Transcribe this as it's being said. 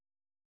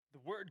The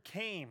word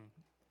came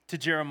to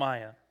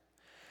Jeremiah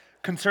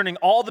concerning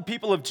all the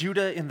people of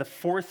Judah in the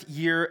 4th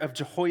year of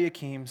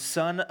Jehoiakim,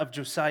 son of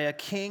Josiah,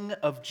 king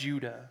of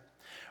Judah,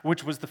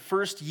 which was the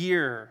 1st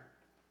year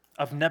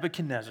of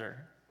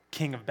Nebuchadnezzar,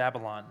 king of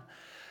Babylon.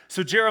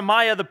 So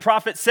Jeremiah the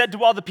prophet said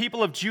to all the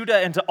people of Judah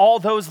and to all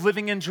those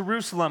living in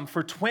Jerusalem,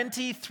 for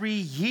 23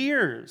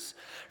 years,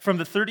 from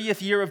the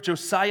 30th year of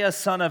Josiah,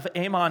 son of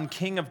Ammon,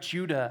 king of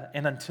Judah,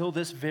 and until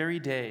this very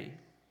day,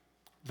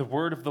 the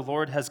word of the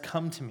Lord has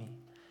come to me.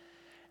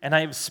 And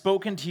I have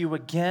spoken to you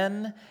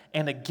again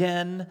and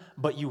again,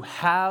 but you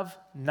have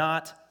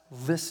not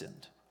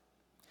listened.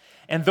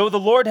 And though the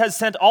Lord has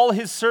sent all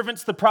his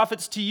servants, the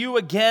prophets, to you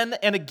again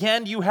and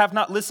again, you have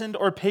not listened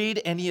or paid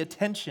any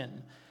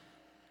attention.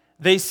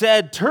 They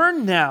said,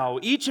 turn now,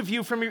 each of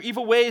you, from your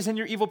evil ways and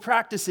your evil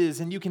practices,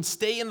 and you can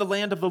stay in the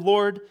land of the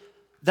Lord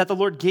that the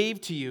Lord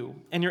gave to you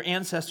and your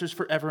ancestors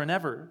forever and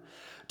ever.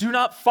 Do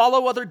not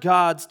follow other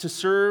gods to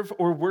serve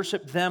or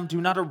worship them.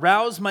 Do not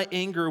arouse my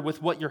anger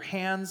with what your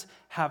hands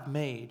have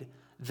made.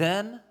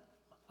 Then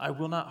I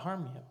will not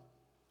harm you.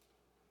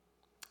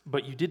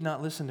 But you did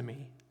not listen to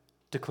me,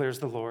 declares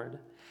the Lord.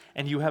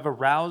 And you have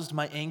aroused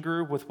my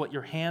anger with what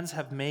your hands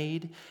have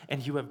made,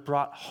 and you have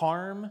brought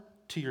harm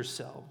to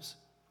yourselves.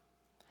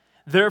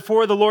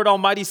 Therefore, the Lord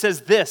Almighty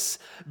says this,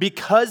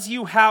 because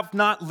you have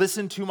not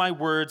listened to my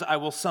words, I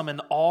will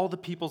summon all the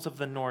peoples of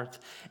the north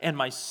and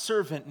my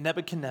servant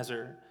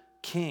Nebuchadnezzar,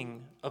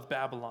 king of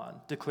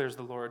Babylon, declares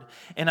the Lord.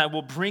 And I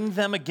will bring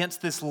them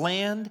against this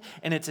land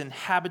and its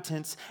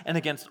inhabitants and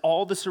against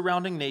all the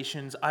surrounding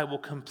nations. I will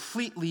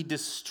completely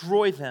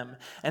destroy them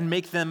and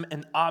make them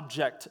an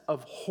object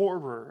of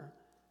horror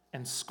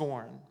and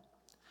scorn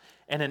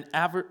and an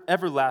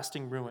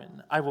everlasting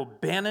ruin. I will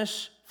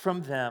banish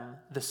from them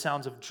the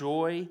sounds of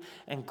joy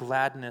and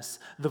gladness,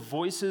 the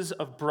voices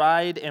of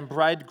bride and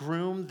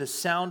bridegroom, the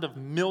sound of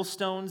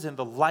millstones and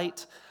the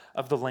light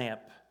of the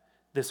lamp.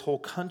 This whole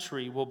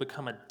country will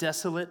become a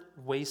desolate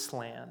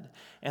wasteland,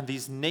 and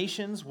these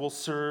nations will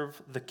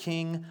serve the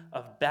king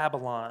of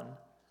Babylon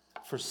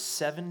for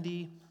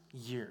 70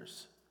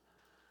 years.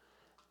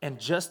 And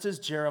just as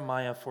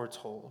Jeremiah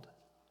foretold,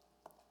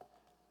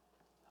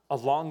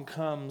 along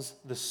comes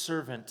the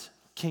servant,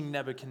 King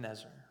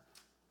Nebuchadnezzar.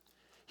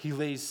 He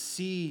lays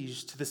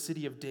siege to the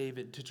city of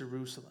David, to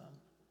Jerusalem.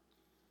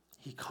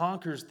 He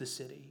conquers the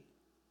city.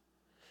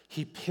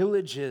 He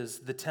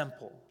pillages the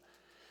temple.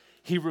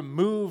 He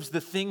removes the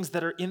things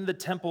that are in the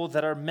temple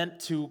that are meant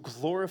to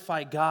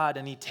glorify God,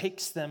 and he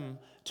takes them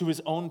to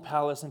his own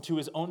palace and to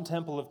his own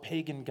temple of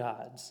pagan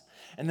gods.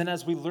 And then,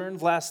 as we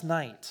learned last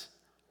night,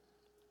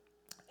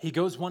 he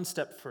goes one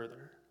step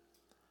further.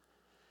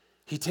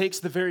 He takes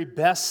the very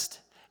best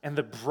and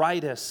the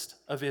brightest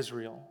of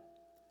Israel,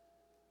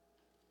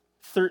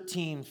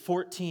 13,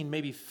 14,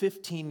 maybe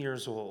 15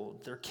 years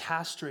old. They're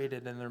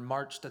castrated and they're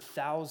marched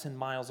 1,000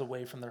 miles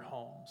away from their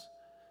homes.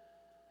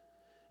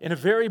 In a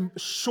very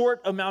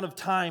short amount of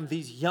time,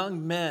 these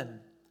young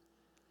men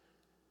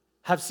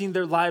have seen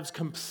their lives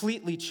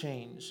completely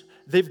change.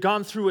 They've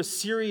gone through a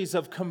series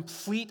of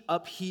complete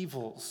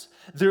upheavals.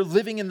 They're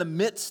living in the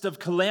midst of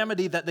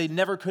calamity that they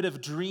never could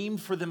have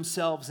dreamed for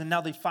themselves, and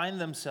now they find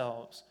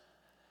themselves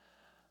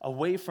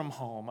away from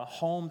home, a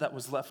home that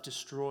was left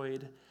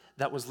destroyed,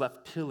 that was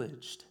left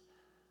pillaged,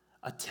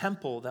 a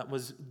temple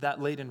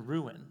that laid in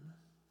ruin.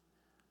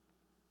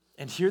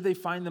 And here they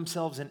find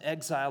themselves in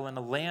exile in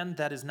a land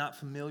that is not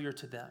familiar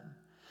to them.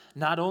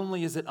 Not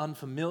only is it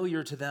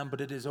unfamiliar to them, but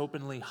it is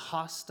openly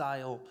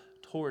hostile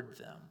toward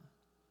them.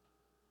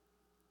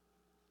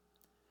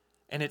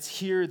 And it's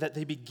here that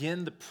they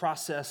begin the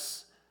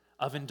process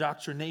of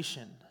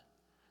indoctrination.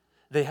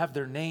 They have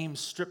their names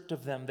stripped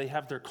of them. They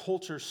have their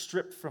culture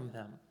stripped from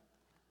them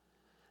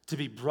to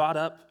be brought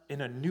up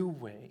in a new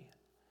way.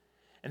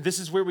 And this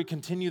is where we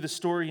continue the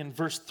story in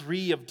verse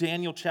 3 of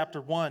Daniel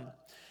chapter 1.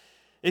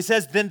 It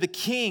says, then the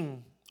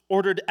king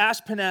ordered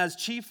Ashpenaz,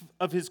 chief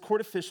of his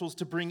court officials,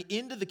 to bring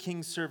into the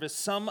king's service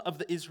some of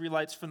the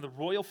Israelites from the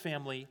royal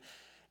family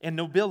and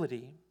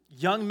nobility,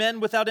 young men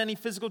without any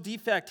physical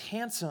defect,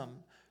 handsome,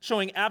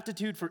 showing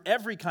aptitude for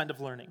every kind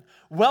of learning,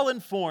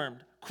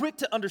 well-informed, quick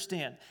to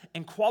understand,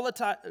 and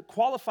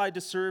qualified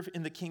to serve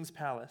in the king's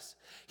palace.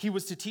 He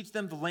was to teach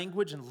them the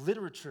language and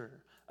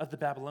literature of the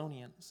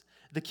Babylonians.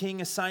 The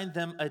king assigned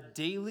them a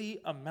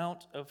daily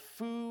amount of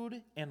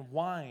food and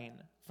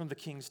wine from the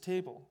king's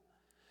table.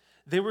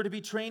 They were to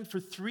be trained for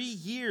 3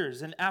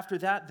 years, and after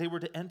that they were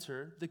to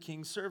enter the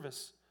king's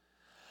service.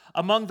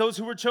 Among those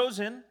who were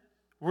chosen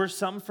were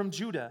some from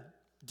Judah: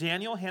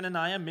 Daniel,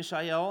 Hananiah,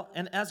 Mishael,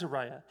 and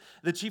Azariah.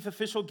 The chief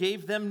official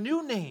gave them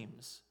new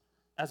names,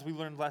 as we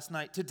learned last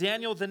night. To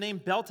Daniel, the name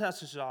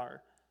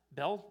Belteshazzar.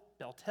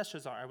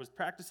 Belteshazzar. I was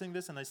practicing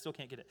this and I still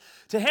can't get it.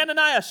 To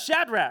Hananiah,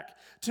 Shadrach.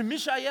 To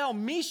Mishael,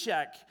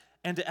 Meshach.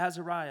 And to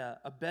Azariah,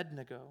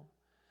 Abednego.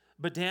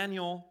 But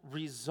Daniel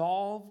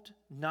resolved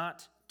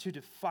not to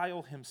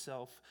defile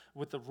himself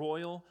with the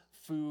royal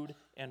food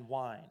and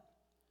wine.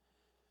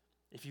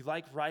 If you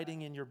like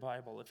writing in your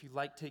Bible, if you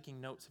like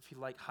taking notes, if you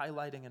like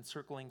highlighting and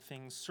circling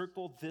things,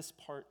 circle this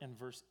part in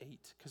verse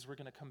 8, because we're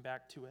going to come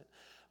back to it.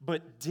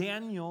 But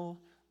Daniel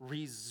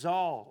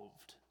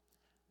resolved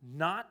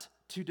not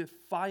to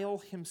defile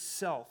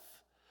himself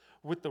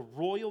with the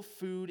royal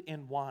food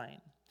and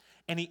wine.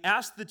 And he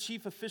asked the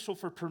chief official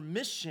for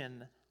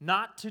permission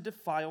not to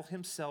defile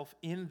himself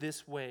in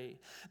this way.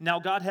 Now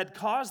God had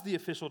caused the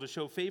official to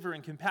show favor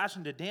and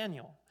compassion to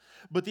Daniel.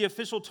 But the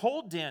official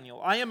told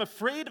Daniel, I am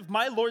afraid of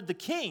my lord the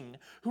king,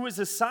 who has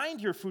assigned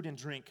your food and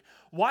drink.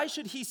 Why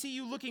should he see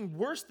you looking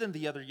worse than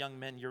the other young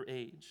men your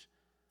age?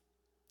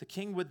 The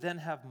king would then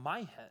have my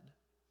head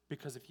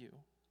because of you.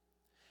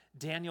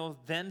 Daniel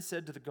then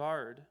said to the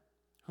guard,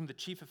 whom the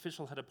chief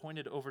official had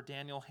appointed over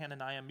Daniel,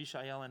 Hananiah,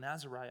 Mishael, and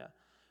Azariah,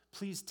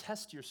 please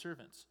test your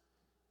servants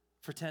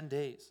for 10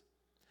 days.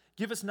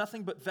 Give us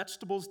nothing but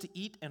vegetables to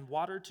eat and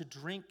water to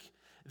drink.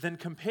 Then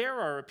compare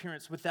our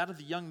appearance with that of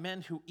the young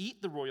men who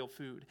eat the royal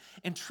food,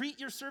 and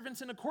treat your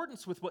servants in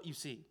accordance with what you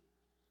see.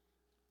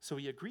 So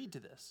he agreed to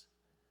this,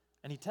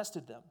 and he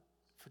tested them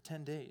for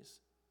 10 days.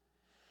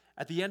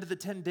 At the end of the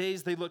 10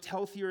 days, they looked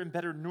healthier and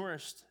better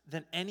nourished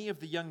than any of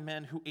the young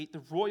men who ate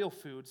the royal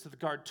food. So the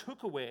guard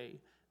took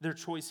away their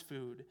choice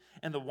food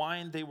and the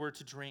wine they were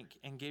to drink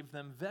and gave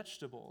them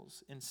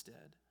vegetables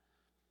instead.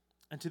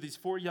 And to these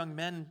 4 young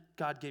men,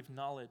 God gave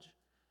knowledge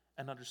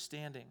and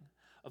understanding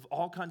of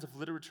all kinds of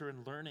literature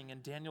and learning,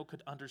 and Daniel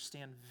could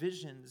understand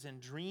visions and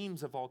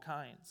dreams of all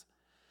kinds.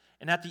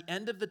 And at the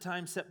end of the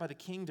time set by the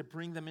king to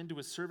bring them into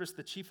his service,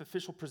 the chief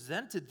official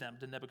presented them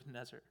to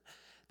Nebuchadnezzar.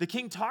 The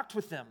king talked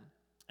with them,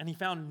 and he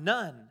found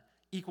none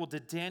equal to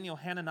Daniel,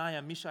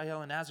 Hananiah,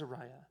 Mishael, and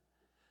Azariah.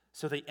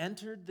 So they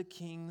entered the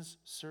king's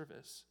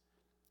service,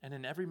 and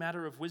in every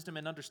matter of wisdom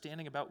and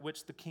understanding about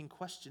which the king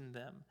questioned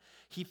them,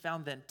 he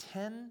found them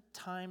 10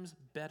 times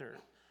better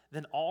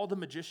than all the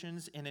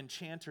magicians and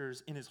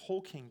enchanters in his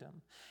whole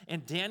kingdom.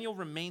 And Daniel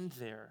remained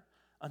there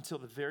until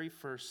the very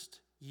first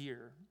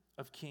year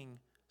of King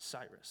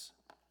Cyrus.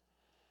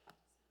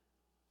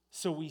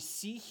 So we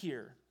see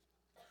here,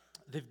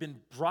 they've been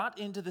brought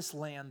into this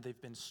land,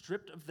 they've been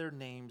stripped of their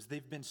names,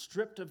 they've been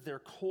stripped of their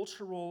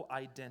cultural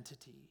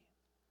identity.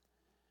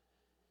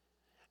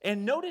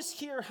 And notice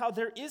here how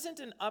there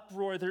isn't an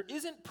uproar, there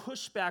isn't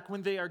pushback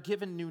when they are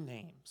given new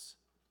names.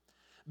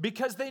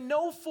 Because they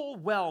know full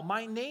well,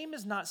 my name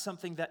is not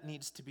something that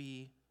needs to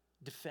be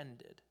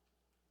defended.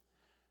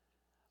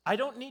 I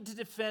don't need to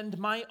defend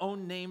my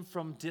own name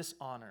from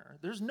dishonor.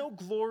 There's no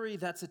glory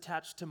that's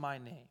attached to my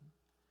name.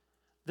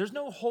 There's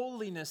no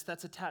holiness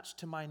that's attached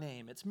to my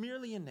name. It's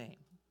merely a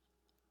name.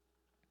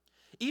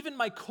 Even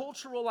my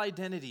cultural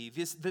identity,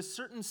 this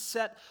certain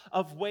set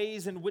of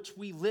ways in which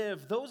we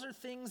live, those are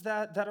things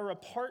that are a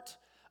part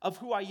of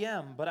who I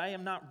am, but I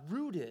am not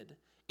rooted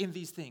in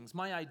these things.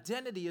 My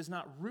identity is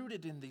not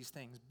rooted in these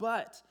things.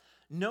 But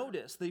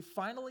notice, they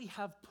finally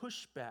have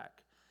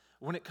pushback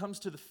when it comes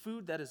to the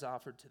food that is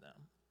offered to them.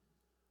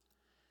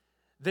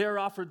 They are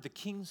offered the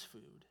king's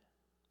food.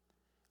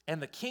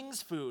 And the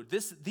king's food,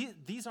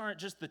 these aren't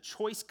just the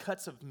choice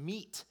cuts of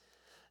meat.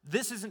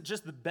 This isn't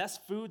just the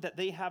best food that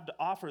they have to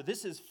offer.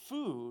 This is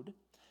food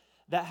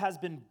that has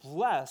been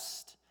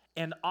blessed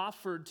and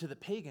offered to the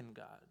pagan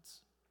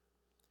gods.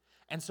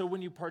 And so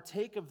when you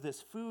partake of this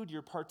food,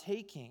 you're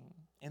partaking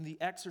in the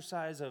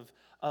exercise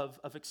of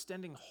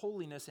extending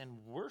holiness and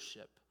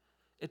worship.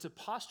 It's a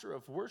posture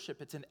of worship.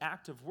 It's an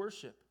act of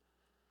worship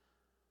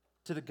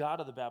to the god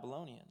of the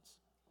Babylonians,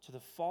 to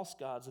the false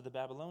gods of the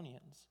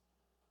Babylonians.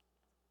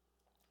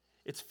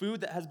 It's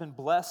food that has been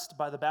blessed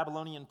by the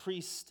Babylonian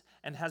priest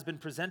and has been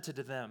presented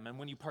to them. And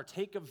when you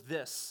partake of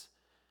this,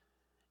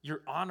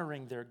 you're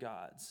honoring their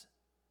gods.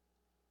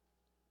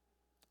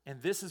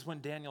 And this is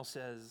when Daniel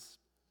says,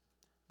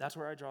 that's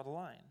where I draw the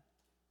line.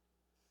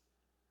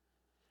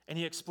 And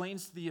he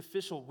explains to the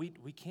official,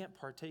 we can't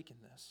partake in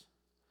this.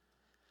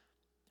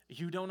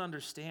 You don't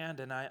understand,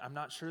 and I'm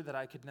not sure that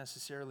I could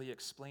necessarily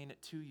explain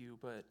it to you,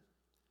 but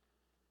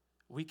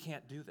we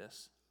can't do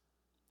this.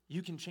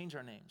 You can change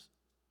our names.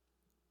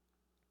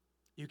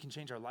 You can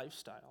change our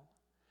lifestyle.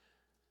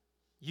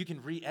 You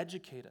can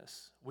re-educate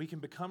us. We can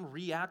become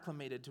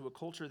reacclimated to a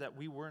culture that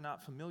we were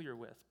not familiar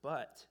with,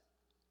 but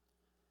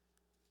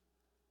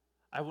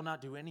I will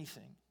not do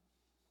anything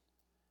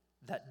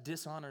that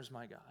dishonors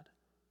my God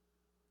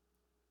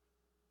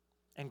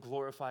and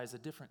glorifies a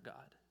different God.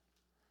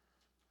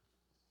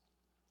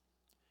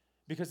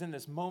 Because in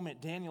this moment,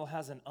 Daniel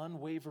has an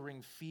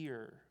unwavering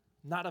fear,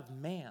 not of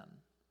man,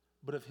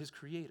 but of his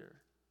Creator.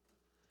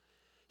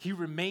 He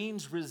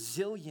remains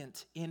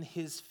resilient in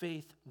his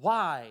faith.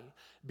 Why?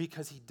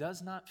 Because he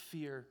does not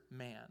fear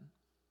man.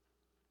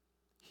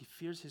 He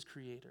fears his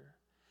Creator.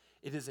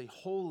 It is a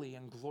holy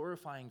and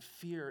glorifying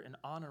fear and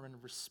honor and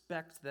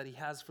respect that he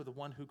has for the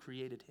one who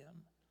created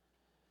him.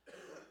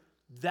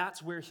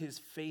 That's where his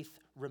faith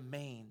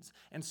remains.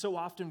 And so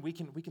often we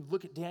can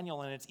look at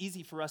Daniel and it's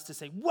easy for us to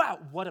say, wow,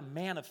 what a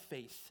man of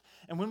faith.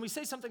 And when we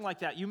say something like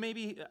that, you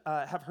maybe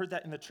have heard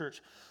that in the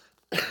church.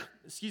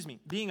 Excuse me,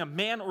 being a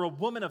man or a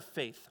woman of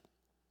faith.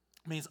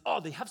 means, oh,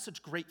 they have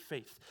such great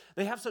faith.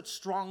 They have such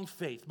strong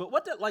faith. But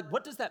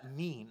what does that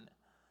mean?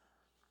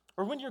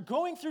 Or when you're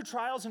going through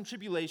trials and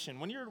tribulation,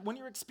 when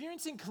you're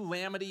experiencing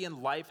calamity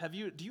in life,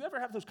 do you ever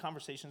have those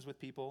conversations with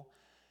people?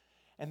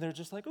 And they're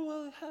just like, oh,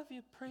 well, have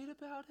you prayed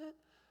about it?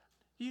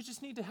 You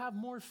just need to have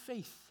more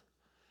faith.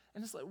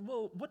 And it's like,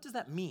 well, what does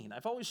that mean?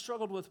 I've always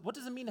struggled with, what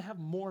does it mean to have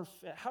more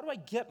faith? How do I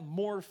get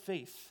more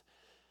faith?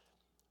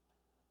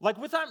 Like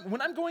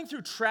when I'm going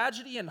through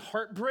tragedy and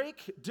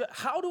heartbreak,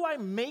 how do I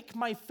make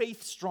my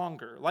faith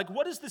stronger? Like,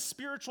 what is the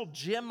spiritual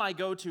gym I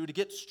go to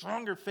get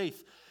stronger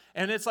faith?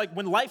 And it's like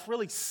when life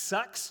really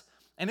sucks,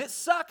 and it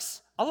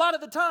sucks a lot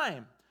of the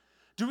time,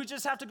 do we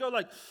just have to go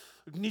like,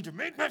 I need to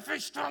make my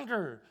faith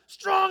stronger,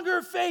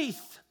 stronger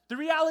faith? The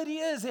reality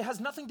is it has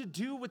nothing to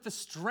do with the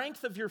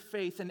strength of your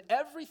faith and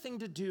everything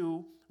to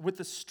do with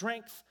the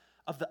strength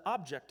of the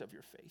object of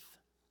your faith.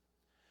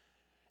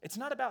 It's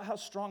not about how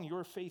strong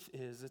your faith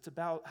is. It's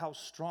about how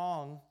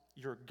strong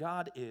your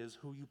God is,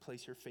 who you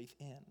place your faith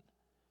in.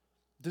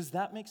 Does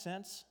that make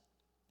sense?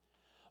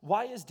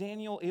 Why is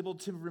Daniel able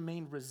to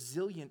remain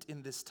resilient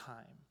in this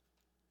time?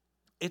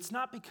 It's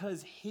not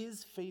because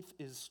his faith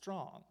is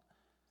strong.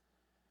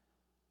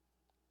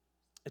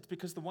 It's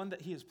because the one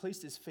that he has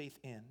placed his faith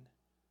in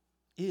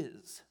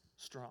is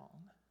strong.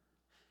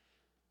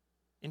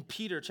 In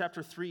Peter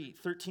chapter 3,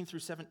 13 through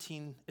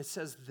 17, it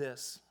says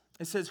this.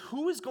 It says,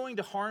 who is going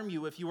to harm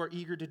you if you are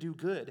eager to do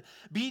good?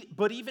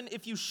 But even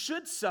if you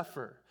should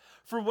suffer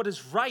for what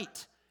is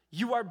right,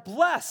 you are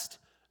blessed.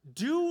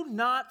 Do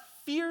not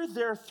fear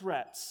their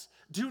threats.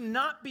 Do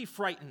not be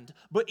frightened,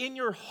 but in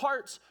your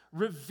hearts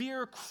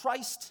revere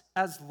Christ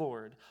as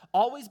Lord.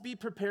 Always be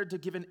prepared to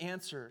give an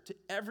answer to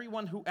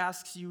everyone who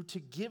asks you to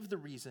give the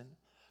reason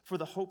for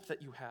the hope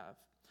that you have.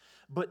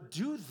 But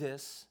do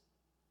this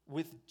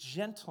with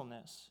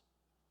gentleness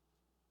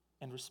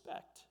and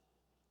respect.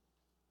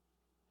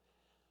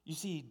 You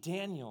see,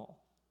 Daniel,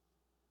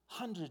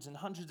 hundreds and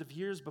hundreds of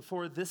years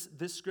before this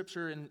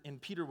scripture in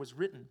Peter was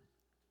written,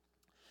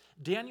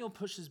 Daniel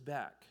pushes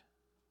back.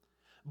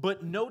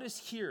 But notice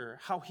here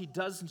how he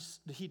does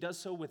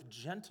so with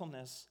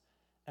gentleness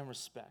and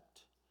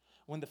respect.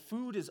 When the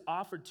food is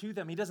offered to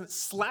them, he doesn't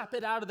slap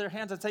it out of their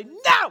hands and say,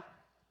 no,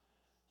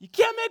 you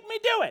can't make me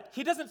do it.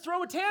 He doesn't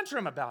throw a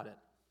tantrum about it.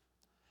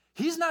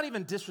 He's not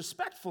even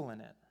disrespectful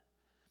in it.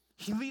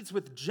 He leads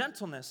with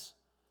gentleness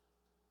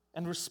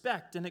and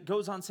respect, and it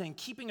goes on saying,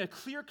 keeping a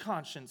clear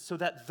conscience so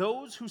that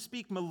those who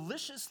speak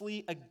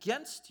maliciously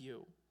against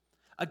you,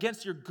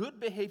 against your good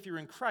behavior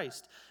in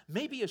Christ,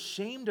 may be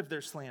ashamed of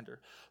their slander.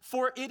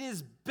 For it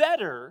is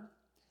better,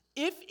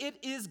 if it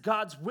is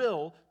God's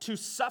will, to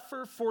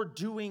suffer for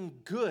doing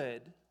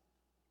good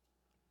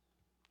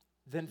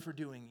than for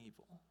doing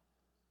evil.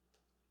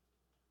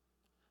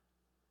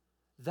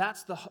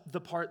 That's the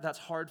part that's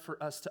hard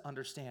for us to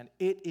understand.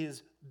 It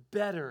is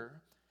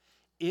better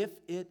if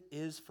it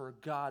is for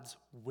God's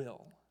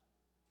will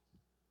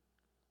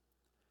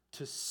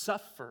to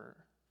suffer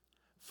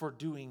for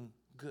doing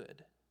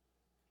good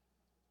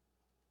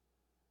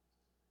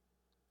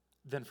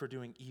than for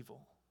doing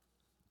evil.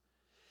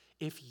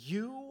 If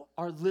you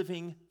are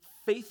living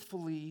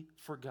faithfully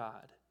for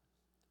God,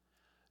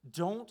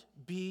 don't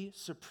be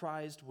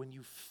surprised when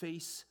you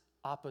face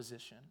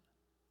opposition.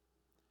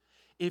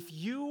 If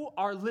you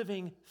are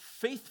living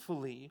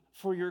faithfully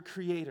for your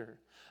Creator,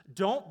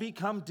 don't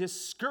become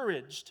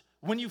discouraged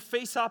when you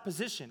face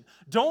opposition.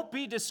 Don't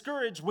be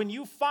discouraged when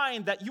you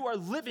find that you are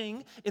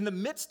living in the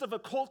midst of a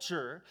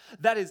culture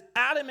that is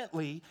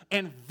adamantly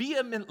and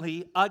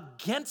vehemently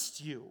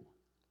against you.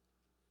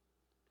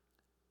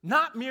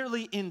 Not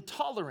merely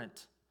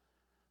intolerant,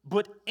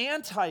 but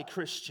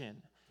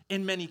anti-Christian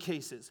in many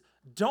cases.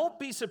 Don't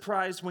be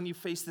surprised when you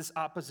face this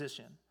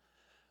opposition.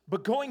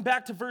 But going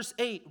back to verse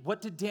 8,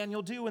 what did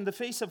Daniel do in the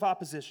face of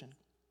opposition?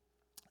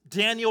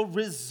 Daniel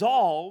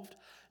resolved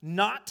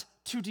not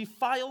to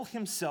defile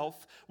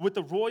himself with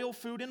the royal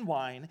food and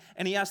wine,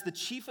 and he asked the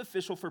chief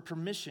official for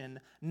permission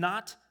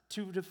not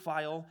to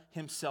defile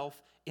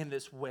himself in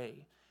this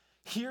way.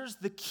 Here's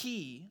the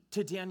key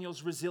to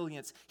Daniel's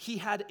resilience. He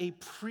had a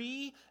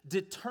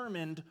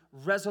predetermined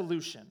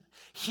resolution.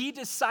 He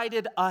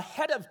decided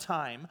ahead of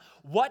time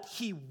what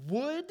he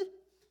would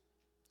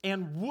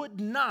and would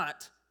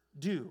not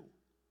do.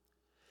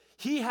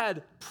 He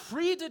had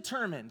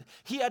predetermined,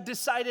 he had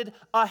decided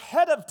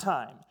ahead of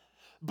time,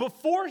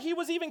 before he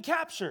was even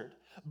captured,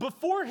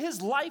 before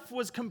his life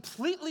was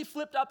completely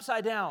flipped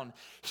upside down,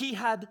 he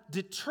had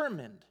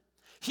determined,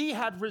 he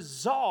had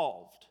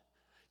resolved,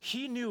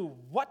 he knew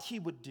what he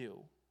would do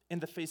in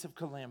the face of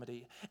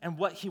calamity and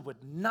what he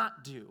would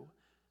not do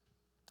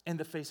in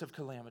the face of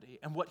calamity.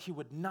 And what he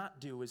would not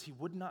do is he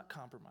would not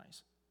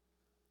compromise.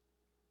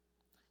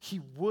 He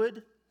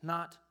would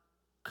not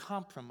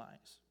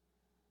compromise.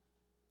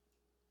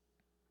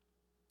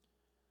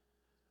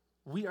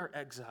 We are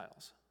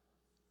exiles,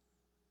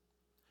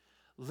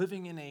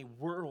 living in a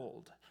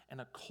world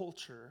and a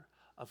culture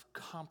of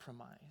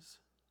compromise.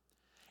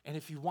 And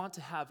if you want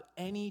to have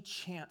any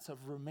chance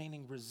of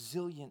remaining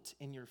resilient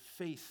in your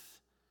faith,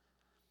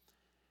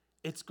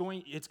 It's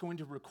going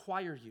to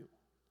require you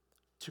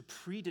to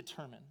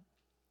predetermine,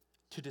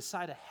 to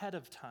decide ahead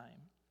of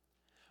time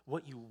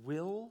what you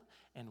will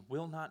and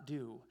will not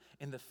do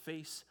in the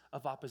face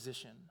of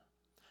opposition,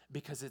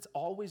 because it's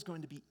always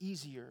going to be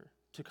easier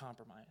to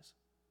compromise.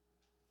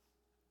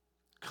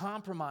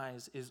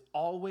 Compromise is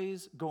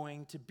always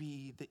going to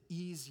be the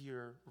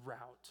easier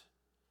route.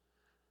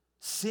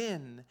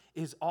 Sin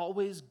is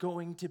always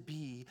going to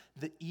be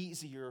the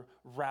easier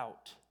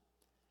route.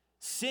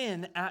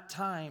 Sin at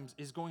times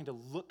is going to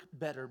look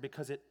better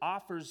because it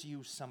offers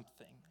you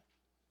something.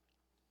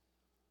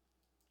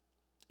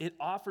 It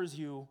offers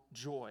you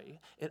joy.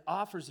 It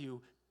offers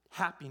you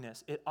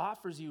happiness. It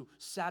offers you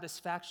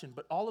satisfaction.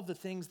 But all of the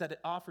things that it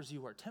offers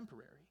you are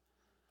temporary.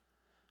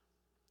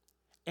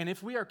 And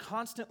if we are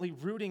constantly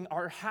rooting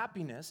our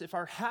happiness, if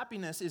our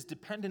happiness is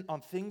dependent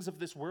on things of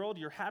this world,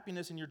 your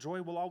happiness and your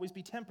joy will always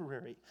be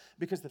temporary,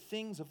 because the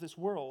things of this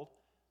world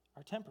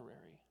are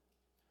temporary.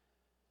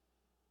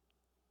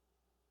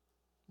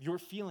 Your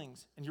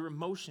feelings and your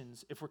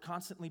emotions, if we're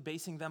constantly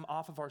basing them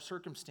off of our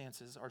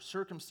circumstances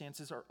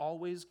are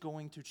always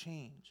going to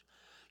change.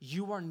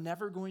 You are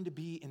never going to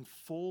be in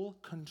full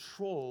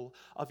control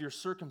of your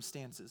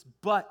circumstances,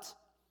 but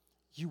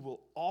you will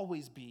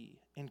always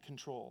be in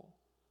control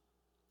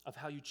of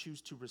how you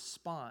choose to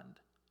respond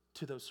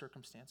to those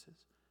circumstances.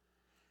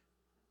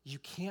 You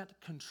can't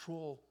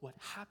control what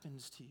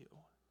happens to you.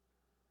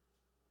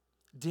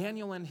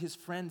 Daniel and his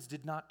friends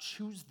did not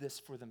choose this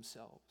for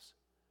themselves.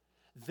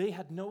 They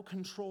had no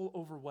control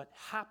over what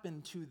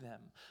happened to them,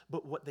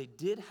 but what they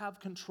did have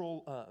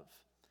control of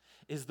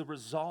is the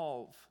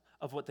resolve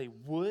of what they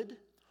would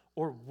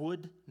or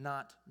would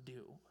not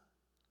do.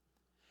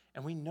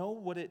 And we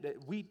know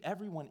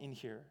everyone in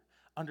here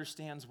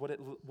understands what it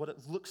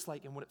looks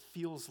like and what it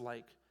feels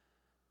like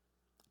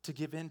to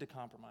give in to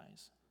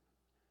compromise,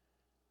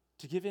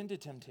 to give in to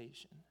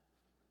temptation.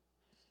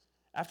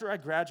 After I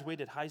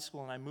graduated high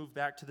school and I moved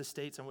back to the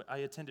States, I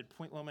attended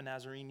Point Loma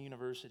Nazarene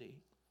University,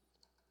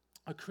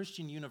 a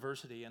Christian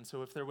university. And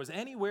so if there was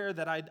anywhere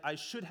that I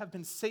should have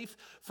been safe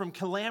from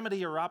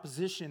calamity or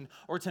opposition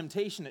or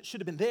temptation, it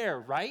should have been there,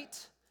 right?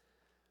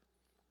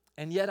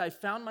 And yet I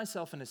found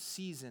myself in a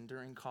season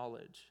during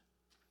college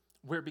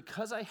where,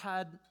 because I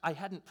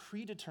hadn't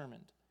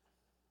predetermined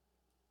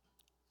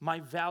my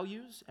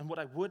values and what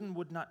I would and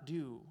would not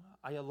do,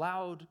 I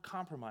allowed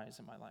compromise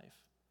in my life.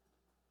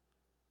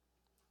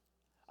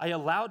 I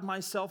allowed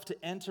myself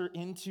to enter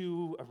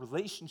into a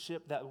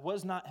relationship that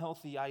was not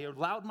healthy. I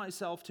allowed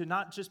myself to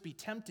not just be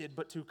tempted,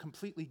 but to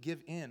completely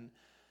give in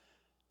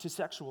to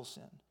sexual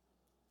sin.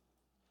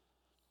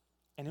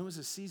 And it was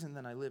a season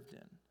that I lived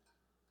in.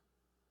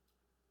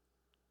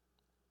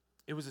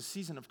 It was a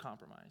season of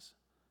compromise.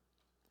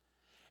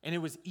 And it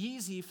was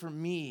easy for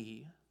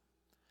me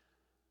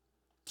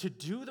to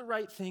do the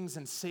right things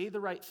and say the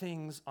right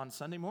things on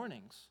Sunday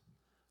mornings,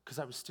 because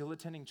I was still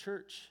attending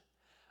church.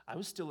 I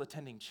was still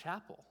attending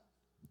chapel.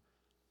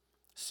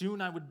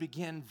 Soon I would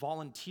begin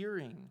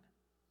volunteering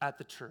at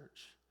the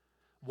church.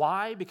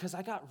 Why? Because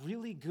I got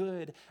really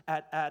good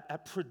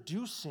at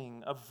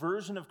producing a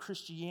version of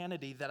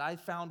Christianity that I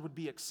found would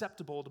be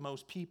acceptable to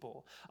most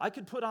people. I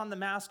could put on the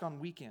mask on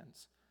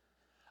weekends.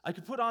 I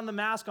could put on the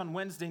mask on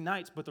Wednesday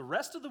nights, but the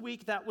rest of the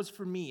week, that was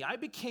for me. I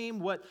became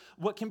what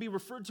can be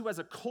referred to as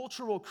a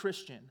cultural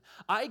Christian.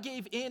 I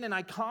gave in and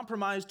I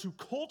compromised to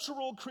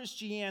cultural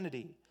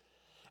Christianity.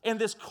 And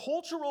this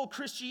cultural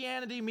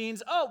Christianity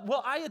means,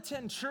 I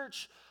attend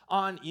church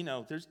on,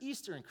 there's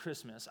Easter and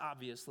Christmas,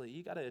 obviously.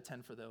 You got to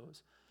attend for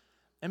those.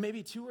 And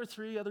maybe 2 or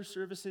 3 other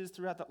services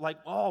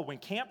throughout when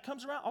camp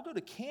comes around, I'll go to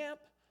camp.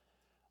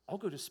 I'll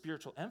go to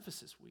spiritual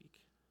emphasis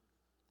week.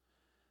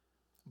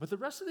 But the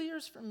rest of the year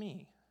is for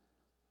me.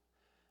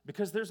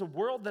 Because there's a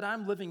world that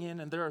I'm living in,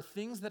 and there are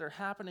things that are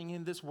happening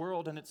in this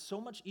world, and it's so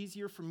much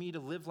easier for me to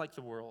live like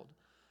the world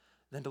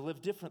than to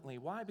live differently.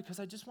 Why? Because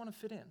I just want to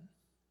fit in.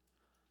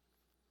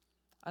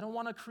 I don't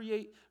want to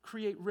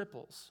create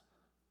ripples.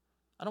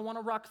 I don't want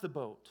to rock the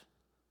boat.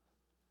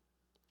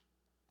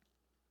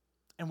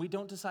 And we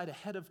don't decide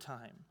ahead of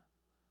time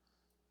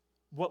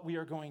what we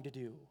are going to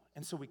do.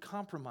 And so we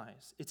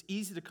compromise. It's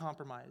easy to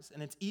compromise,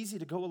 and it's easy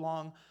to go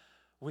along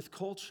with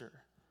culture.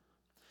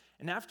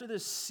 And after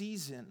this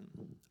season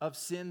of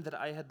sin that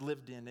I had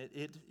lived in,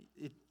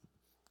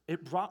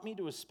 it brought me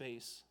to a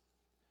space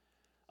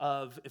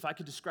of, if I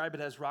could describe it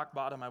as rock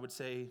bottom, I would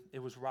say it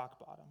was rock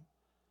bottom.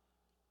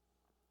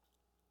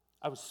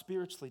 I was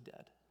spiritually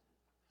dead.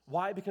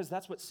 Why? Because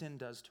that's what sin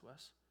does to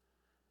us.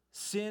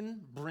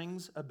 Sin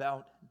brings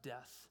about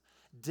death.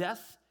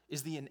 Death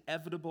is the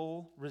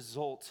inevitable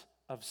result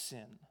of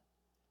sin.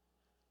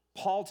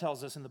 Paul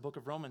tells us in the book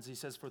of Romans, he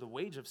says, for the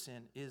wage of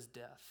sin is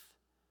death.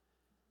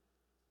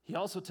 He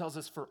also tells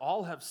us, for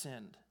all have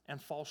sinned and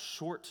fall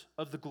short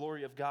of the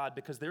glory of God,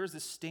 because there is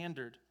a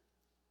standard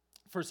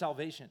for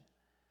salvation.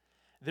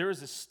 There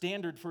is a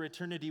standard for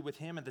eternity with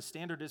him, and the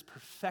standard is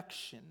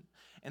perfection.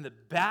 And the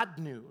bad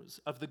news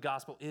of the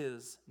gospel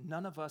is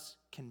none of us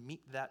can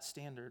meet that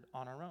standard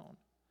on our own.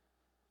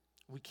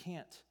 We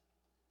can't.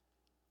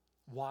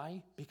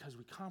 Why? Because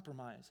we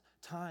compromise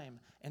time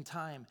and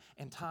time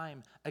and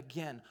time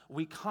again.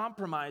 We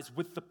compromise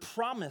with the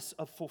promise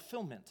of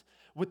fulfillment,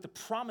 with the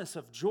promise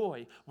of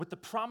joy, with the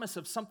promise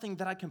of something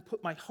that I can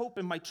put my hope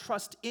and my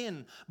trust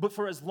in. But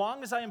for as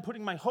long as I am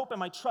putting my hope and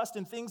my trust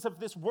in things of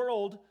this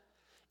world,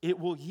 it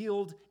will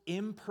yield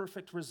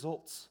imperfect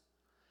results,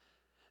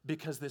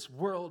 because this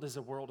world is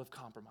a world of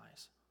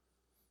compromise.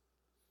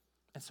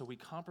 And so we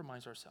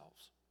compromise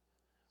ourselves.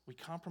 We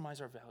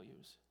compromise our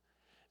values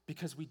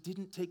because we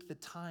didn't take the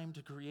time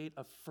to create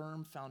a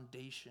firm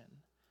foundation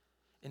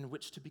in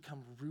which to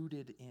become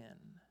rooted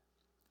in.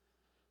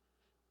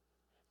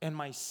 And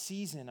my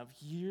season of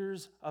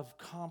years of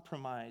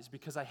compromise,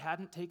 because I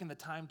hadn't taken the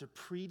time to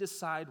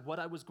pre-decide what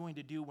I was going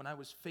to do when I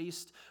was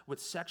faced with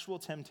sexual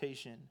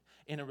temptation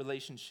in a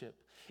relationship,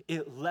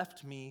 it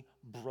left me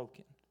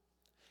broken.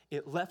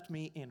 It left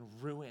me in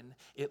ruin.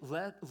 It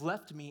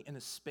left me in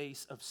a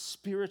space of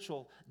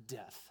spiritual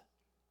death.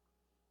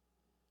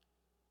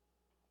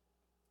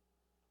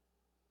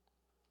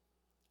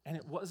 And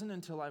it wasn't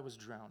until I was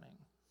drowning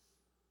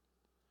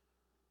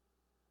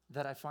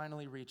that I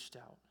finally reached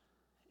out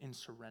in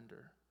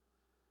surrender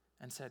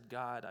and said,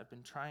 God, I've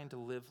been trying to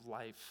live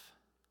life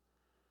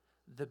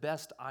the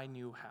best I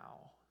knew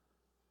how.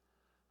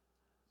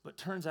 But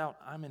turns out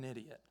I'm an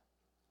idiot.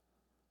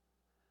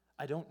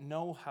 I don't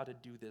know how to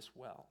do this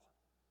well.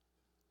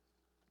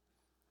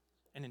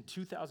 And in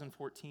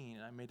 2014,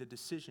 I made a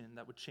decision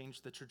that would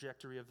change the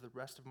trajectory of the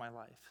rest of my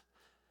life.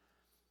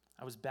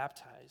 I was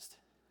baptized.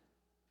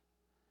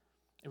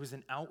 It was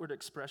an outward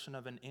expression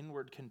of an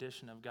inward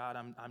condition of, God,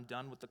 I'm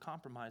done with the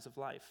compromise of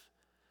life.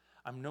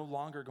 I'm no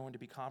longer going to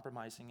be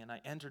compromising. And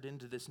I entered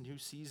into this new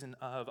season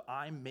of,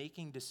 I'm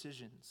making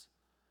decisions.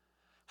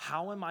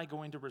 How am I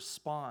going to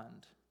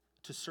respond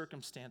to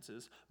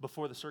circumstances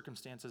before the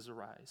circumstances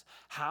arise?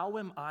 How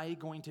am I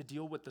going to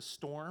deal with the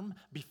storm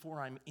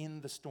before I'm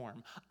in the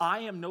storm? I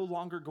am no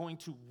longer going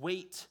to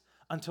wait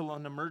until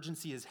an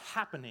emergency is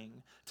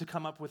happening to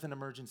come up with an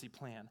emergency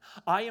plan.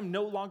 I am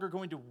no longer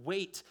going to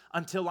wait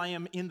until I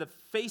am in the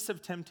face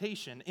of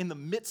temptation, in the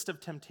midst of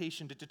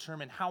temptation, to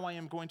determine how I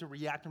am going to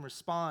react and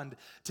respond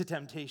to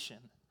temptation.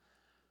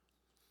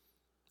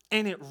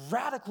 And it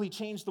radically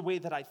changed the way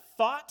that I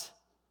thought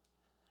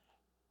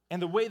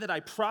and the way that I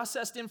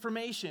processed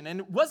information. And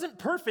it wasn't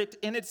perfect,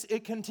 and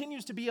it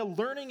continues to be a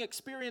learning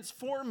experience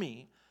for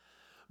me.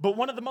 But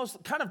one of the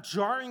most kind of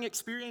jarring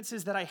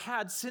experiences that I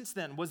had since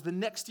then was the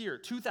next year,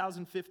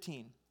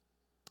 2015.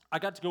 I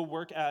got to go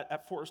work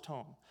at Forest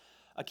Home,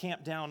 a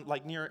camp down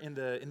like near in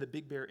the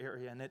Big Bear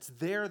area. And it's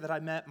there that I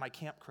met my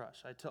camp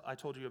crush. I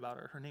told you about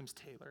her. Her name's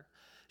Taylor.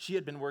 She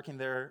had been working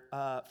there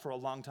for a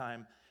long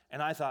time.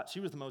 And I thought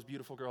she was the most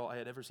beautiful girl I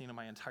had ever seen in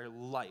my entire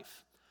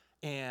life.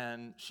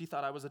 And she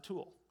thought I was a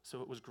tool.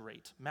 So it was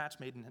great. Match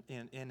made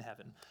in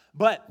heaven.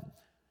 But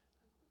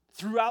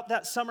throughout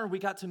that summer, we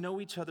got to know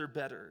each other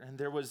better, and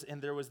there was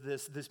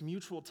this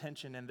mutual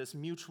tension and this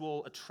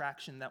mutual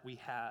attraction that we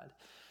had.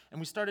 And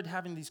we started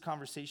having these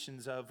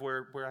conversations of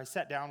where I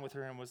sat down with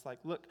her and was like,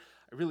 look,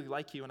 I really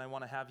like you, and I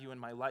want to have you in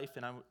my life,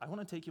 and I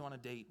want to take you on a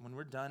date. When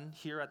we're done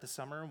here at the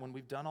summer, when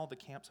we've done all the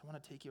camps, I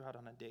want to take you out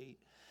on a date.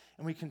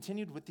 And we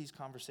continued with these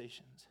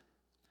conversations.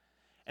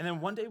 And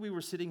then one day we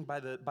were sitting by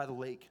the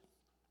lake,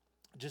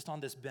 just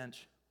on this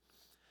bench,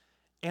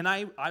 and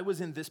I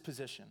was in this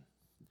position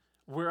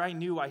where I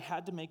knew I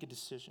had to make a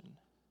decision.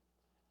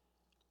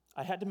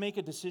 I had to make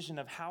a decision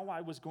of how I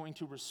was going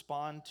to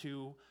respond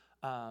to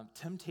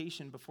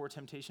temptation before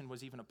temptation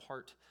was even a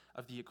part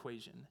of the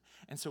equation.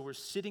 And so we're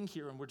sitting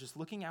here and we're just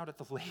looking out at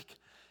the lake,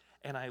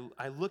 and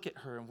I look at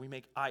her and we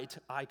make eye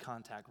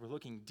contact. We're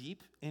looking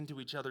deep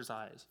into each other's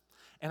eyes.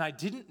 And I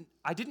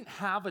didn't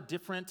have a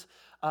different,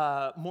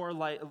 more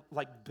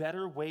like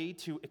better way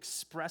to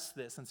express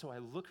this. And so I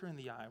look her in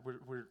the eye.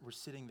 We're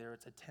sitting there.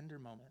 It's a tender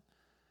moment.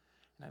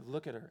 And I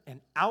look at her,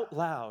 and out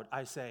loud,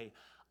 I say,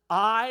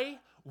 I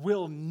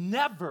will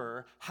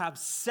never have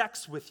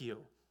sex with you.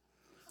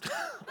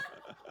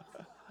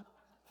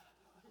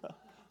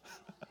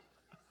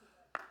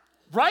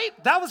 Right?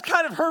 That was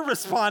kind of her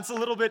response a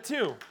little bit,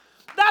 too.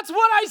 That's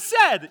what I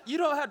said. You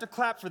don't have to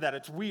clap for that.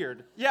 It's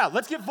weird. Yeah,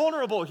 let's get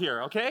vulnerable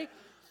here, okay?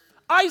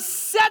 I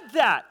said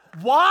that.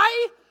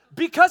 Why?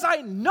 Because I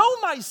know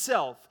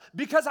myself.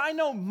 Because I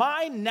know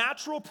my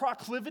natural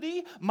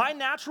proclivity, my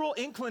natural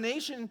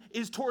inclination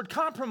is toward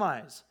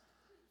compromise.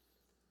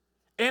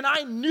 And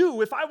I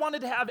knew if I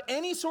wanted to have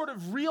any sort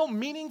of real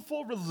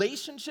meaningful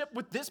relationship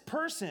with this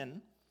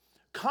person,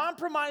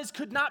 compromise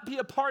could not be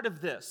a part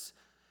of this.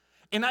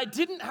 And I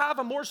didn't have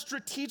a more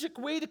strategic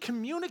way to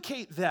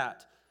communicate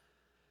that.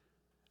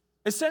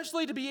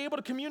 Essentially, to be able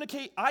to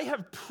communicate, I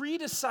have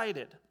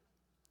pre-decided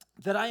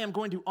that I am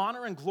going to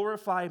honor and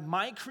glorify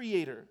my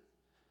Creator.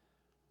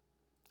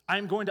 I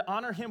am going to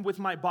honor Him with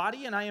my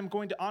body, and I am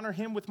going to honor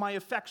Him with my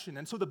affection.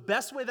 And so the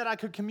best way that I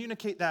could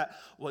communicate that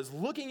was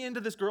looking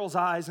into this girl's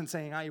eyes and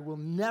saying, I will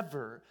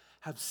never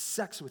have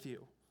sex with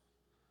you.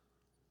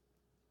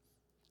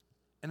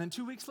 And then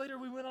 2 weeks later,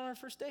 we went on our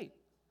first date.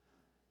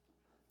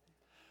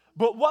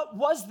 But what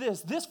was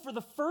this? This, for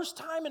the first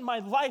time in my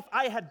life,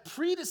 I had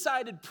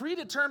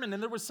predetermined,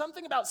 and there was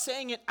something about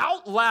saying it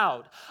out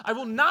loud. I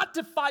will not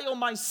defile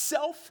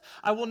myself.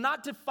 I will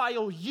not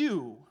defile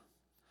you.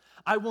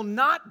 I will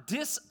not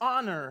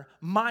dishonor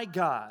my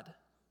God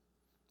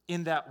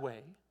in that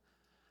way.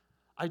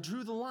 I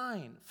drew the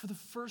line for the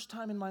first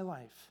time in my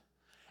life,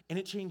 and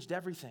it changed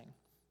everything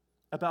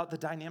about the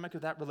dynamic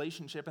of that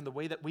relationship and the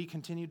way that we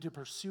continued to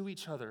pursue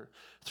each other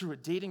through a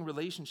dating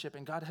relationship,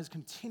 and God has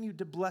continued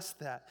to bless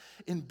that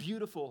in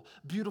beautiful,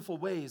 beautiful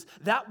ways.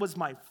 That was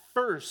my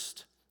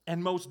first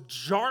and most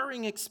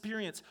jarring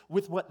experience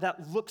with what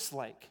that looks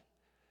like.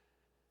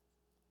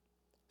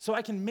 So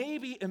I can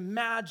maybe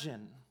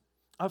imagine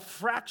a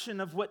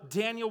fraction of what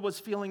Daniel was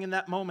feeling in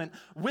that moment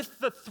with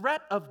the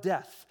threat of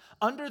death,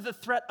 under the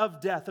threat of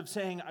death, of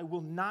saying, I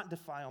will not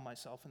defile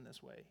myself in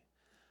this way.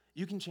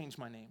 You can change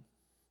my name.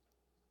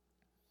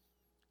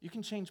 You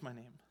can change my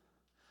name.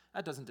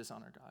 That doesn't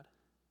dishonor God.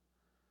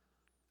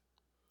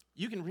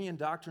 You can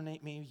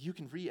re-indoctrinate me. You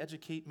can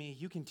re-educate me.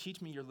 You can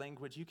teach me your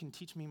language. You can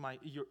teach me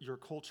your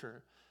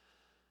culture.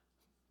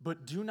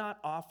 But do not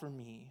offer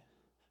me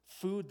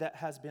food that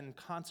has been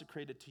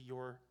consecrated to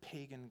your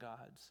pagan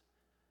gods.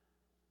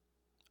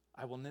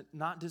 I will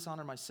not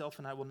dishonor myself,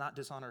 and I will not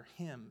dishonor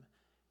him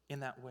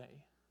in that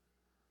way.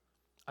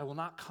 I will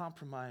not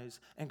compromise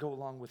and go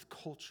along with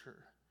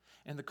culture.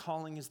 And the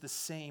calling is the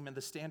same, and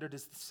the standard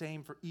is the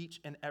same for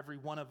each and every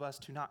one of us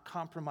to not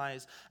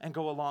compromise and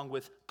go along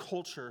with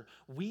culture.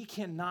 We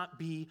cannot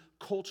be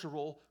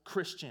cultural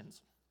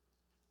Christians.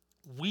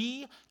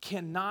 We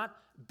cannot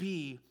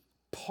be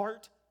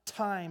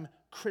part-time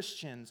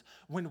Christians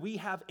when we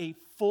have a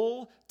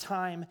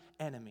full-time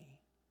enemy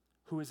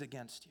who is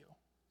against you.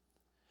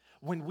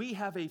 When we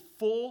have a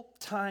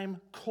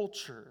full-time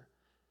culture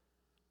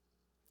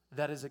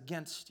that is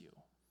against you.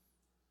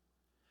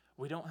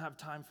 We don't have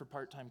time for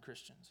part-time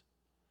Christians.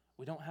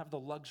 We don't have the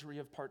luxury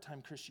of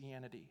part-time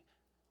Christianity.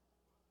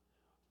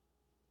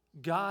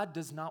 God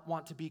does not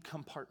want to be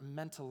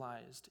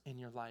compartmentalized in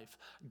your life.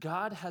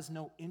 God has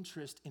no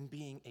interest in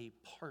being a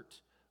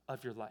part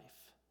of your life.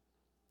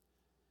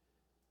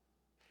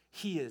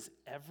 He is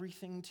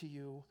everything to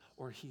you,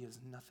 or he is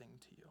nothing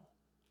to you.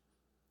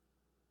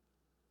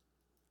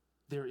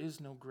 There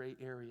is no gray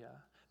area,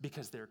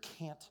 because there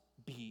can't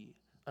be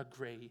a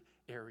gray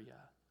area.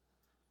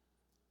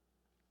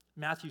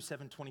 Matthew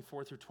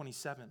 7:24 through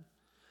 27.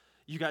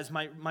 You guys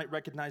might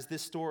recognize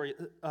this story.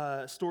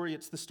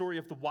 It's the story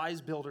of the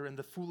wise builder and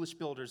the foolish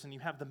builders, and you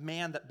have the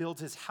man that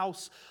builds his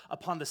house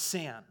upon the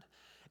sand.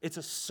 It's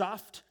a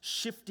soft,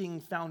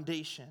 shifting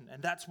foundation,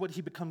 and that's what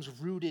he becomes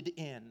rooted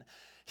in.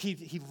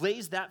 He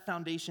lays that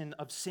foundation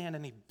of sand,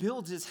 and he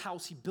builds his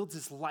house, he builds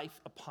his life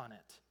upon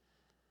it.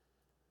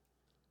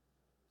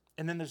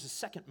 And then there's a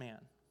second man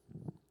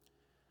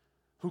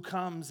who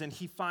comes and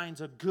he finds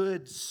a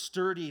good,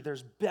 sturdy,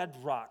 there's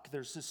bedrock,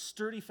 there's this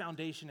sturdy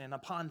foundation, and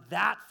upon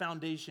that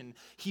foundation,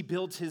 he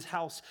builds his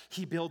house,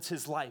 he builds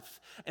his life.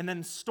 And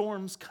then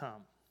storms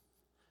come.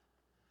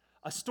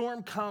 A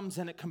storm comes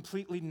and it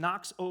completely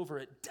knocks over,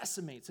 it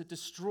decimates, it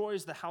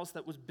destroys the house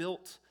that was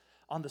built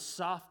on the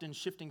soft and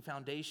shifting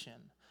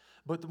foundation.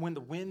 But when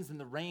the winds and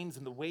the rains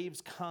and the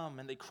waves come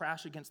and they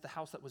crash against the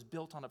house that was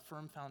built on a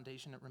firm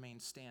foundation, it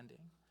remains standing.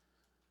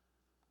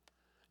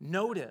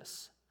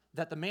 Notice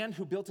that the man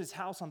who built his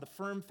house on the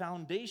firm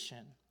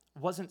foundation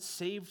wasn't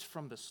saved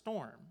from the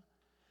storm.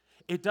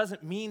 It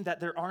doesn't mean that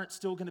there aren't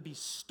still going to be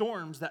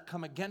storms that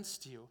come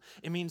against you.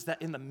 It means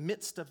that in the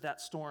midst of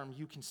that storm,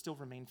 you can still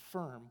remain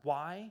firm.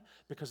 Why?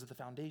 Because of the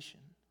foundation.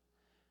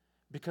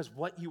 Because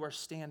what you are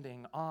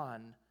standing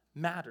on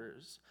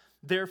matters.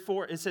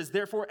 Therefore, it says,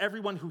 therefore,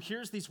 everyone who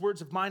hears these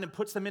words of mine and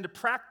puts them into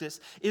practice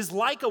is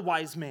like a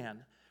wise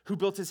man who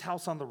built his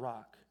house on the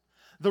rock.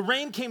 The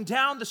rain came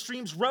down, the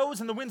streams rose,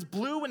 and the winds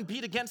blew and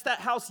beat against that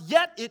house,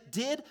 yet it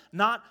did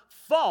not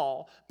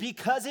fall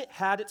because it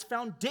had its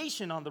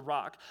foundation on the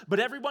rock. But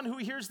everyone who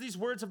hears these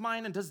words of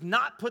mine and does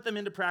not put them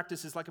into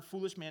practice is like a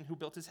foolish man who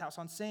built his house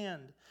on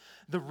sand.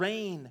 The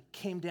rain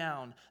came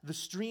down, the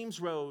streams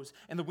rose,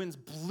 and the winds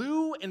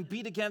blew and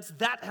beat against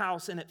that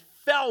house, and it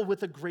fell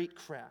with a great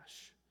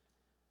crash.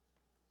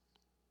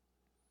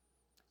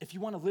 If you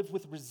want to live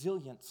with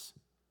resilience,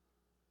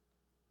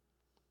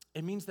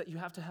 it means that you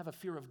have to have a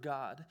fear of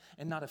God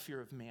and not a fear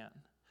of man.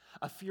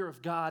 A fear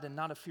of God and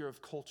not a fear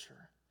of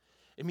culture.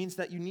 It means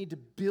that you need to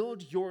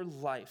build your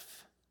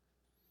life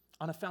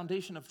on a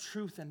foundation of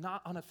truth and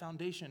not on a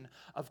foundation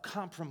of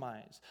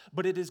compromise.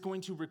 But it is going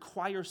to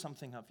require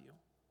something of you.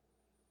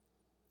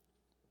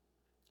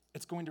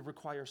 It's going to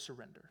require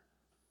surrender.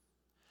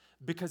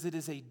 Because it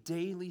is a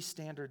daily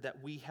standard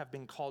that we have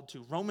been called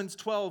to. Romans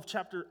 12,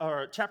 chapter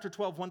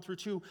 12, 1 through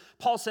 2,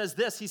 Paul says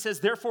this. He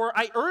says, therefore,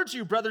 I urge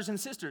you, brothers and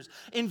sisters,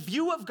 in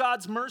view of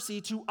God's mercy,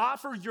 to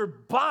offer your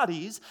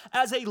bodies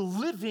as a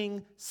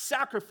living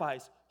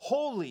sacrifice,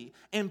 holy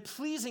and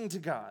pleasing to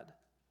God.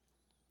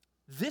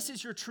 This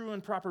is your true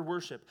and proper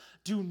worship.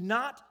 Do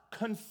not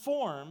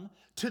conform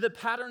to the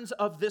patterns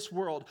of this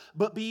world,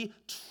 but be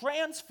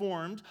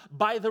transformed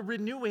by the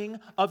renewing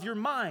of your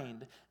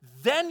mind.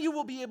 Then you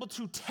will be able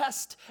to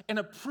test and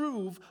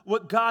approve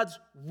what God's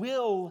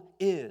will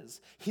is,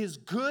 his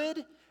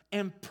good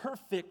and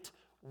perfect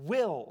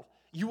will.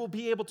 You will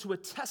be able to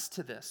attest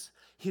to this,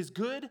 his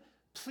good,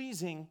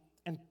 pleasing,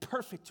 and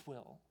perfect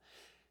will.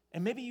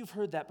 And maybe you've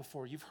heard that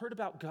before. You've heard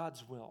about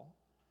God's will.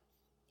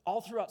 All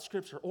throughout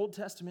Scripture, Old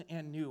Testament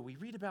and New, we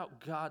read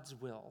about God's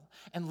will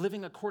and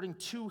living according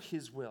to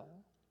his will.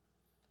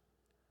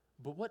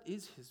 But what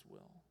is his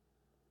will?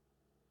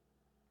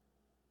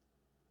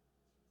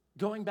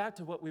 Going back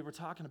to what we were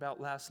talking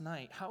about last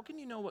night, how can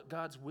you know what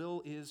God's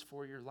will is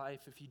for your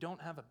life if you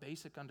don't have a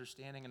basic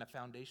understanding and a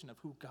foundation of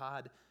who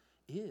God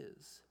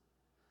is?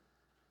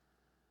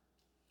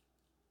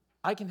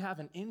 I can have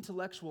an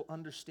intellectual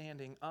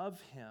understanding of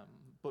him,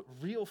 but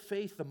real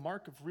faith, the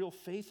mark of real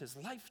faith is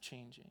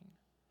life-changing.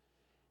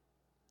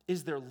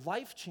 Is there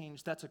life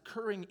change that's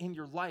occurring in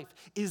your life?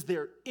 Is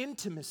there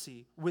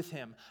intimacy with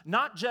him?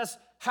 Not just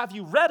have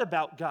you read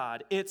about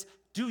God, it's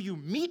do you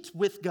meet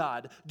with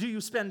God? Do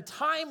you spend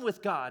time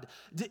with God?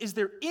 Is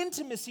there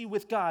intimacy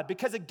with God?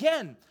 Because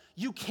again,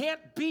 you can't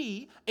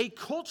be a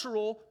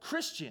cultural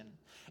Christian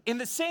in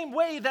the same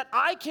way that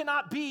I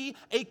cannot be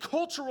a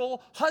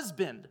cultural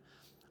husband.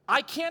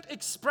 I can't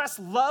express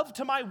love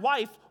to my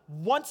wife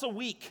once a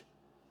week.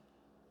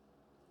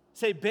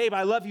 Say, babe,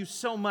 I love you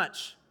so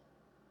much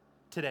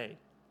today.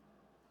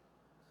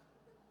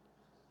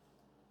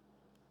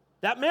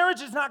 That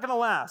marriage is not going to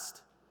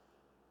last.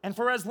 And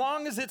for as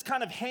long as it's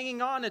kind of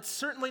hanging on, it's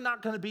certainly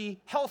not going to be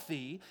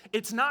healthy.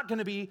 It's not going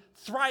to be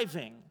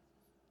thriving.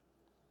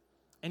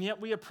 And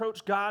yet we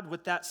approach God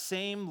with that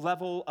same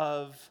level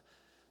of,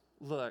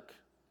 look,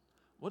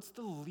 what's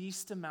the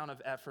least amount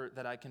of effort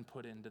that I can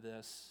put into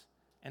this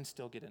and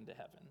still get into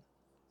heaven?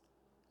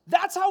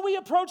 That's how we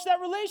approach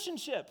that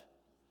relationship.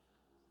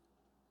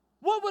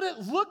 What would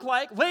it look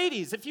like,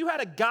 ladies, if you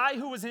had a guy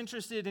who was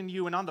interested in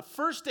you and on the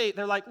first date,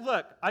 they're like,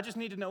 look, I just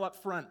need to know up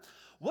front,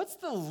 what's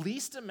the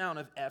least amount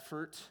of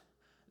effort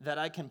that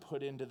I can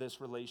put into this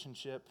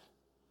relationship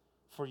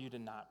for you to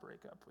not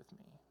break up with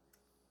me?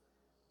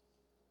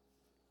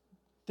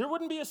 There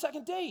wouldn't be a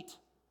second date.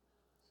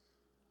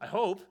 I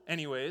hope,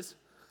 anyways.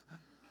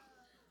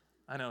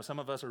 I know some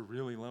of us are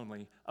really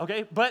lonely,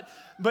 okay? But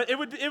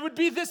it would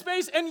be this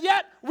space, and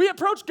yet we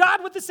approach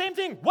God with the same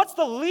thing. What's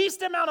the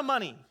least amount of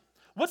money?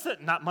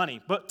 Not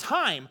money, but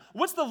time.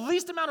 What's the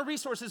least amount of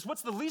resources?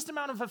 What's the least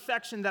amount of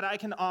affection that I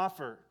can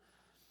offer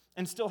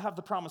and still have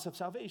the promise of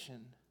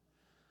salvation?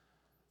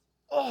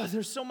 Oh,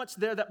 there's so much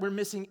there that we're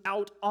missing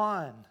out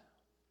on.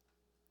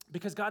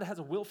 Because God has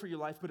a will for your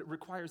life, but it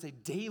requires a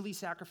daily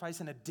sacrifice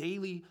and a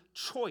daily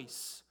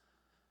choice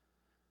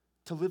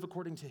to live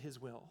according to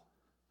his will.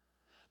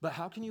 But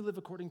how can you live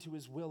according to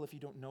his will if you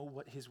don't know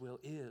what his will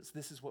is?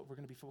 This is what we're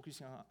going to be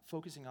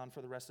focusing on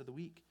for the rest of the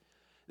week.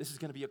 This is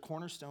going to be a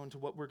cornerstone to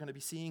what we're going to be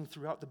seeing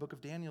throughout the book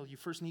of Daniel. You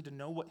first need to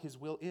know what his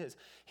will is.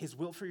 His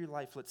will for your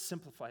life, let's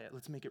simplify it.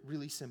 Let's make it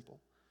really simple.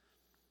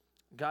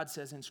 God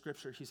says in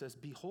Scripture, he says,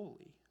 be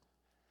holy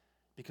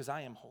because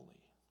I am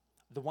holy.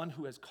 The one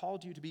who has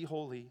called you to be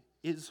holy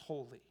is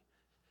holy.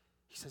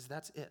 He says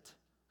that's it.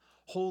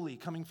 Holy,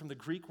 coming from the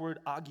Greek word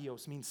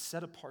agios, means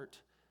set apart.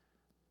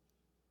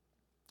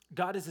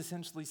 God is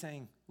essentially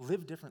saying,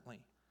 live differently.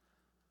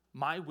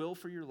 My will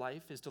for your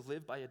life is to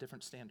live by a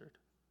different standard.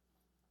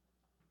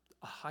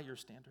 A higher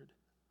standard.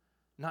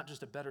 Not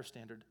just a better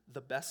standard,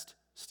 the best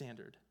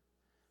standard.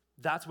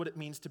 That's what it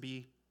means to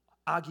be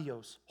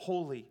agios,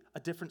 holy, a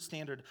different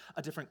standard,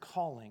 a different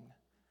calling.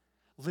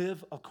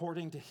 Live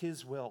according to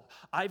his will.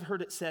 I've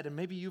heard it said, and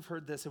maybe you've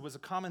heard this, it was a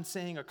common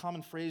saying, a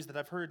common phrase that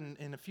I've heard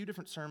in a few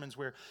different sermons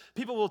where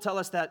people will tell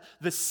us that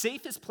the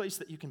safest place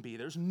that you can be,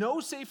 there's no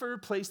safer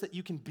place that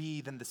you can be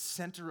than the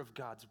center of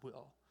God's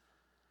will.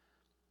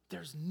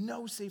 There's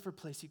no safer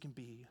place you can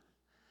be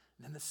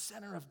than the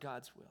center of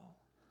God's will,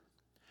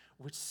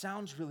 which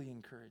sounds really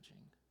encouraging.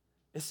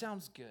 It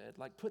sounds good,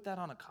 like put that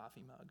on a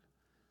coffee mug.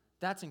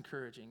 That's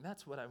encouraging.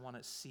 That's what I want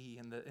to see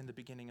in the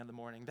beginning of the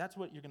morning. That's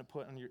what you're going to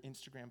put on your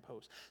Instagram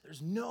post.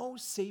 There's no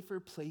safer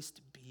place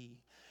to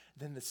be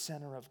than the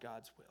center of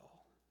God's will.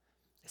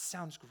 It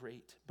sounds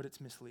great, but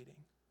it's misleading.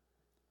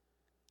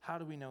 How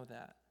do we know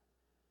that?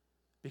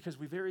 Because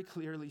we very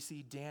clearly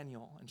see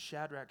Daniel and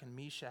Shadrach and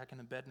Meshach and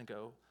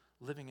Abednego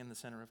living in the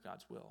center of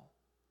God's will.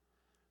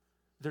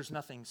 There's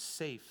nothing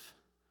safe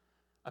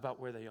about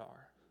where they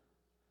are.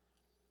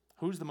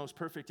 Who's the most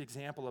perfect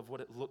example of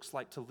what it looks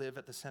like to live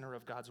at the center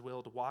of God's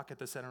will, to walk at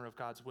the center of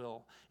God's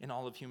will in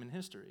all of human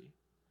history?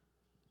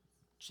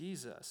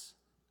 Jesus.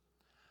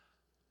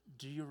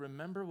 Do you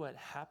remember what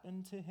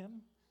happened to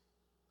him?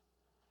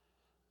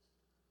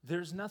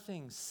 There's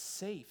nothing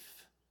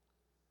safe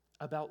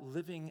about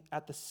living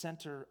at the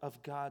center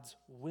of God's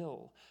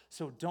will.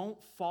 So don't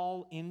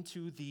fall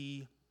into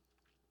the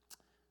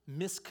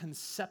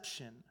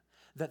misconception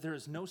that there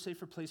is no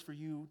safer place for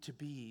you to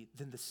be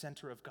than the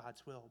center of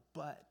God's will.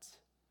 But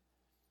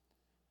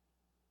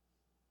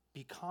be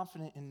be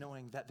confident in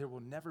knowing that there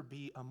will never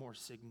be a more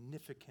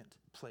significant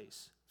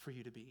place for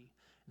you to be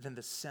than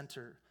the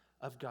center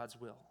of God's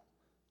will.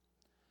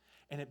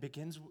 And it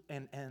begins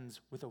and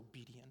ends with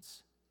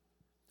obedience,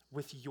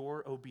 with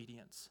your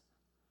obedience.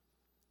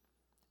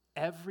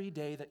 Every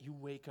day that you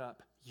wake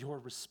up, your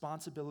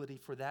responsibility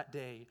for that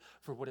day,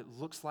 for what it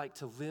looks like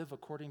to live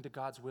according to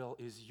God's will,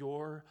 is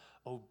your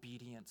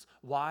obedience.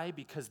 Why?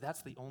 Because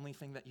that's the only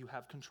thing that you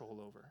have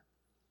control over.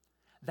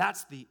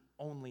 That's the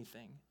only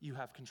thing you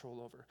have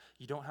control over.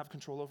 You don't have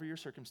control over your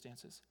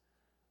circumstances.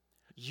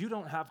 You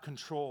don't have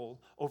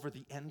control over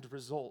the end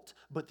result,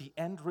 but the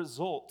end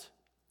result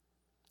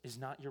is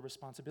not your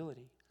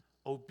responsibility.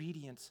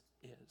 Obedience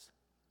is.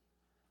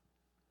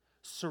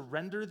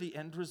 Surrender the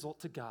end result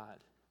to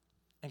God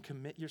and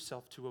commit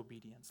yourself to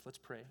obedience. Let's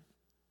pray.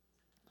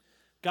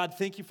 God,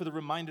 thank you for the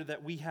reminder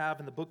that we have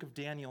in the book of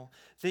Daniel.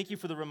 Thank you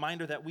for the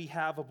reminder that we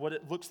have of what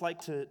it looks like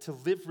to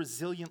live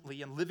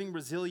resiliently. And living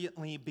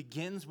resiliently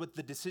begins with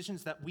the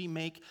decisions that we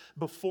make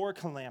before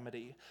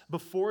calamity,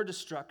 before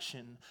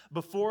destruction,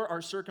 before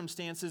our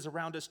circumstances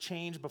around us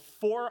change,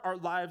 before our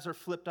lives are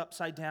flipped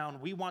upside down.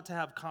 We want to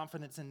have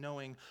confidence in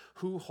knowing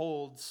who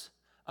holds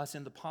us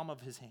in the palm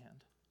of his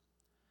hand.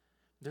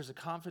 There's a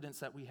confidence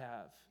that we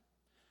have.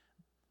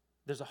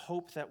 There's a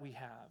hope that we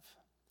have.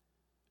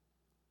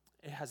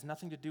 It has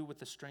nothing to do with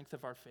the strength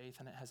of our faith,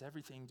 and it has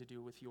everything to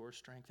do with your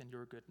strength and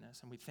your goodness.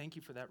 And we thank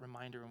you for that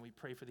reminder, and we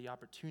pray for the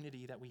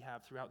opportunity that we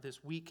have throughout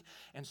this week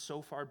and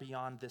so far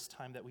beyond this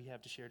time that we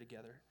have to share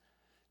together,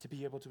 to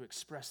be able to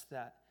express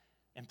that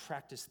and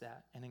practice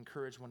that and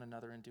encourage one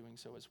another in doing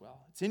so as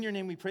well. It's in your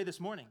name we pray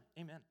this morning.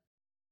 Amen.